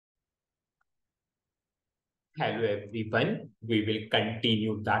Hello everyone, we will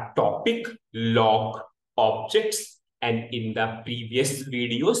continue the topic log objects, and in the previous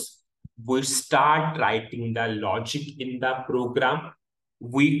videos we start writing the logic in the program.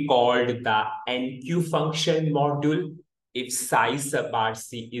 We called the enqueue function module. If size bar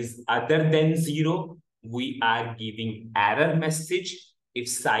c is other than 0, we are giving error message. If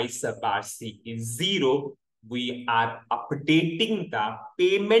size bar c is 0, we are updating the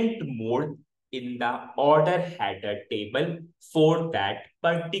payment mode in the order header table for that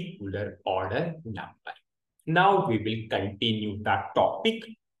particular order number. Now we will continue the topic,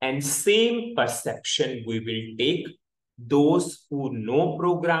 and same perception we will take. Those who know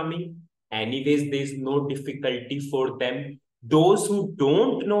programming, anyways, there is no difficulty for them. Those who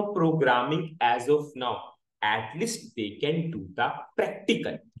don't know programming as of now, at least they can do the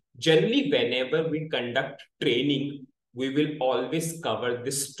practical. Generally, whenever we conduct training, we will always cover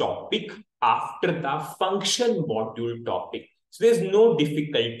this topic after the function module topic. So there's no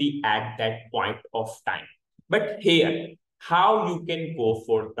difficulty at that point of time. But here, how you can go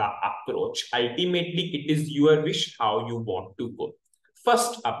for the approach. Ultimately, it is your wish how you want to go.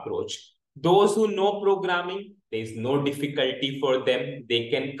 First approach, those who know programming, there is no difficulty for them. They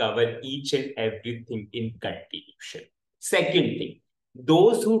can cover each and everything in continuation. Second thing,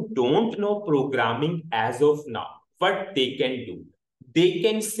 those who don't know programming as of now, what they can do? They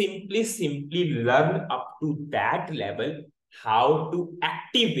can simply learn up to that level how to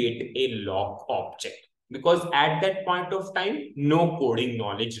activate a log object, because at that point of time, no coding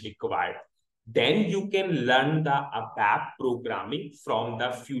knowledge required. Then you can learn the ABAP programming from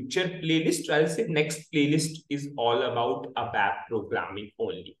the future playlist. I'll say next playlist is all about ABAP programming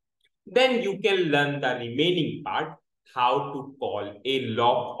only. Then you can learn the remaining part, how to call a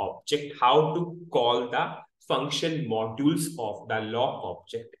log object, how to call the function modules of the log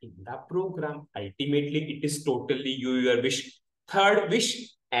object in the program. Ultimately, it is totally your wish. Third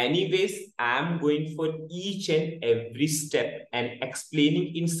wish, anyways, I am going for each and every step and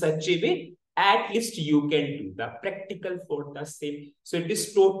explaining in such a way, at least you can do the practical for the same. So it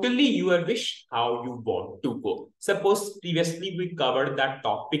is totally your wish how you want to go. Suppose previously we covered the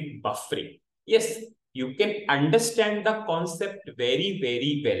topic buffering. Yes, you can understand the concept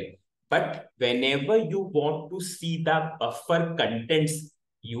very well. But whenever you want to see the buffer contents,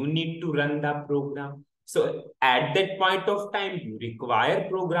 you need to run the program. So at that point of time, you require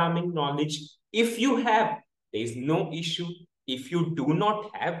programming knowledge. If you have, there is no issue. If you do not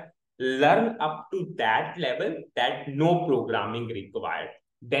have, learn up to that level that no programming required.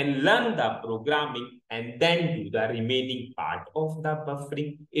 Then learn the programming and then do the remaining part of the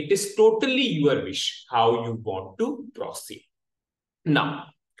buffering. It is totally your wish how you want to proceed.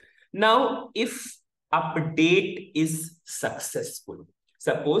 Now, if update is successful,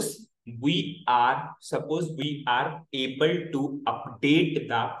 suppose we are able to update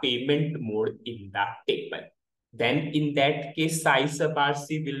the payment mode in the table. Then in that case, size bar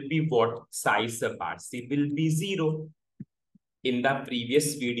c will be what? Size bar c will be 0. In the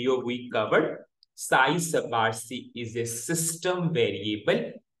previous video, we covered size bar c is a system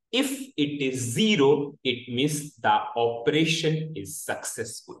variable. If it is 0, it means the operation is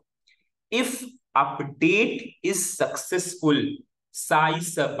successful. If update is successful,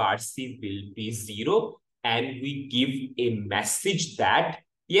 size bar c will be 0, and we give a message that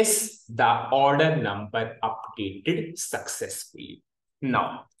yes, the order number updated successfully.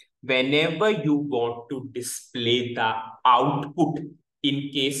 Now, whenever you want to display the output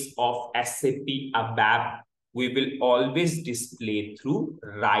in case of SAP ABAP, we will always display through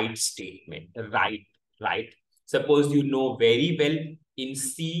write statement. Right. Suppose you know very well in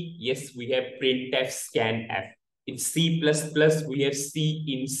C, yes, we have printf scanf. In C++, we have C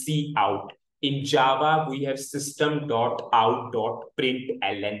in C out. In Java, we have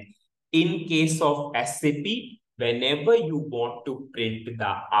system.out.println. In case of SAP, whenever you want to print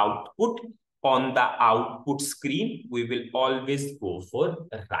the output on the output screen, we will always go for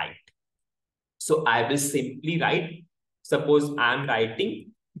write. So I will simply write, suppose I'm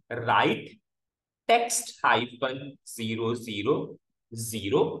writing write text -000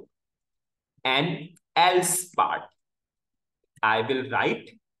 and else part. I will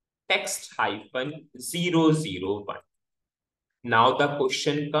write text -001. Now the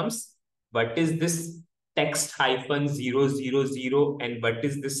question comes, what is this text -000 and what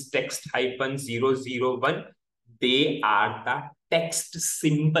is this text -001? They are the text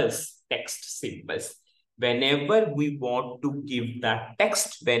symbols. Whenever we want to give the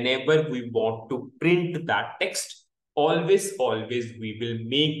text, whenever we want to print the text, always we will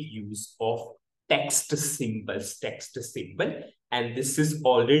make use of text symbol. And this is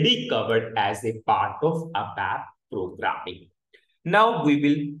already covered as a part of ABAP programming. Now we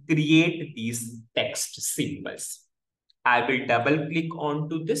will create these text symbols. I will double click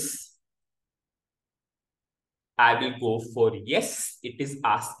onto this. I will go for yes. It is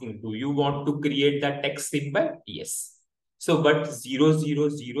asking, do you want to create the text symbol? Yes. So what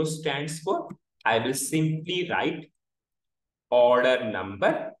 000 stands for? I will simply write order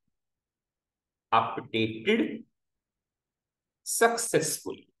number updated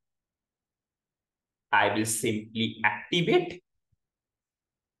successfully. I will simply activate.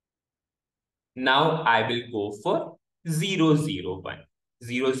 Now I will go for 001.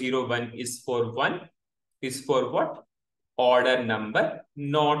 001 is for 1. Is for what? Order number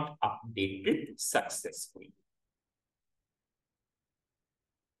not updated successfully.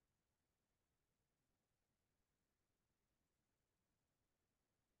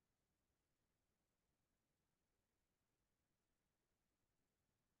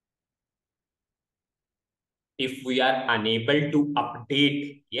 If we are unable to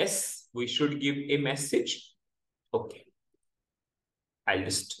update, yes, we should give a message. Okay. I'll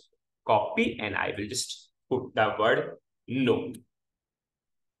just copy and I will just put the word no.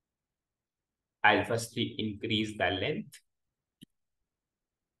 I'll firstly increase the length.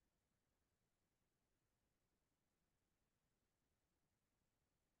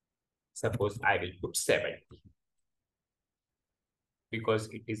 Suppose I will put 70 because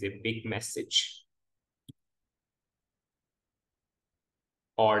it is a big message.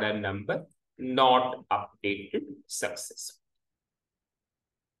 Order number not updated successful.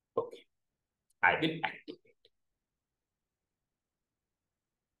 Okay, I will activate.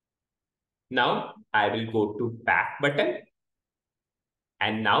 Now I will go to back button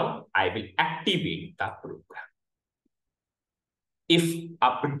and now I will activate the program. If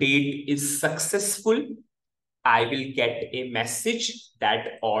update is successful, I will get a message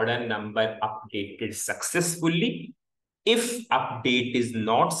that order number updated successfully. If update is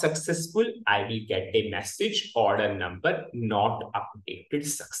not successful, I will get a message order number not updated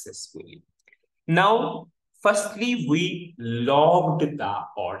successfully. Now, firstly, we logged the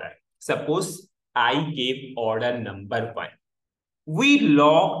order. Suppose I gave order number 1. We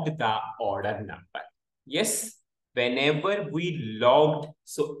logged the order number. Yes, whenever we logged,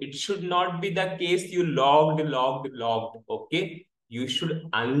 so it should not be the case you logged, okay? You should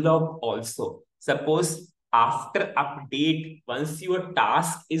unlog also. Suppose after update, once your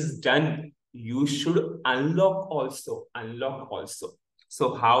task is done, you should unlock also,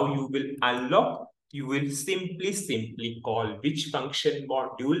 So how you will unlock? You will simply call which function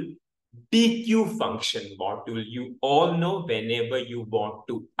module? Dequeue function module. You all know whenever you want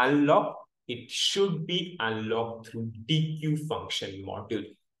to unlock, it should be unlocked through Dequeue function module.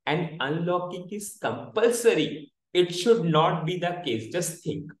 And unlocking is compulsory. It should not be the case. Just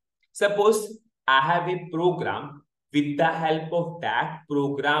think. Suppose I have a program. With the help of that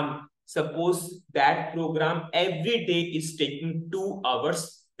program, suppose that program every day is taking 2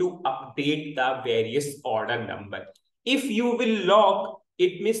 hours to update the various order number. If you will log,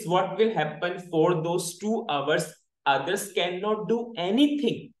 it means what will happen for those 2 hours, others cannot do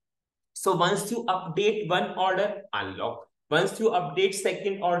anything. So once you update one order, unlock. Once you update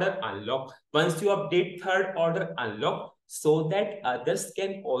second order, unlock. Once you update third order, unlock, so that others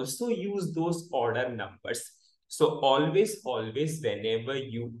can also use those order numbers. So always, whenever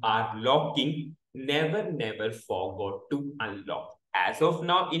you are locking, never forget to unlock. As of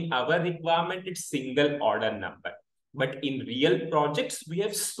now, in our requirement, it's single order number. But in real projects, we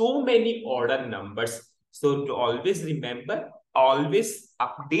have so many order numbers. So to always remember, always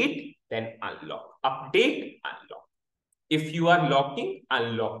update, then unlock. Update, unlock. If you are locking,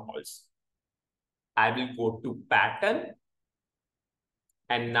 unlock also. I will go to pattern.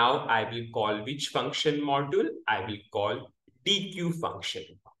 And now I will call which function module? I will call Dequeue function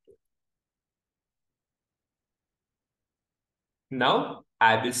module. Now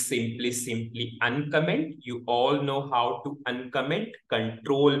I will simply uncomment. You all know how to uncomment.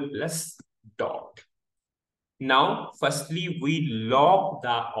 Control plus dot. Now, firstly, we log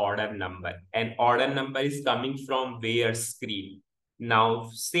the order number, and order number is coming from where screen. Now,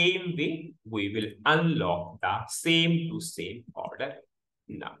 same way, we will unlock the same order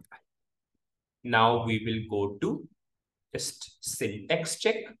number. Now, we will go to just syntax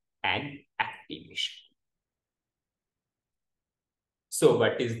check and activation. So,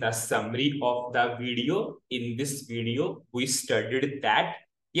 what is the summary of the video? In this video, we studied that,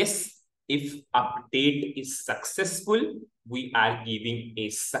 yes, if update is successful, we are giving a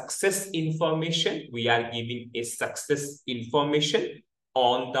success information. We are giving a success information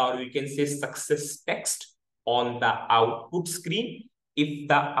on the, or we can say success text. on the output screen. If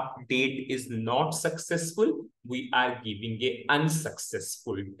the update is not successful, we are giving a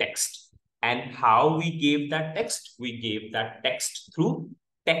unsuccessful text. And how we gave that text? We gave that text through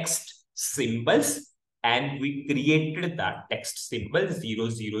text symbols, and we created that text symbol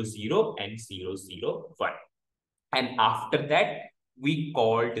 000 and 001. And after that, we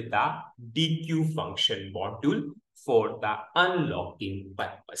called the Dequeue function module for the unlocking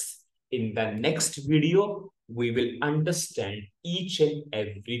purpose. In the next video, we will understand each and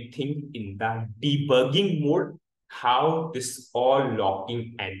everything in the debugging mode, how this all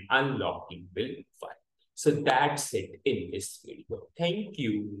locking and unlocking will work. So that's it in this video. Thank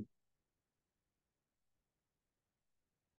you.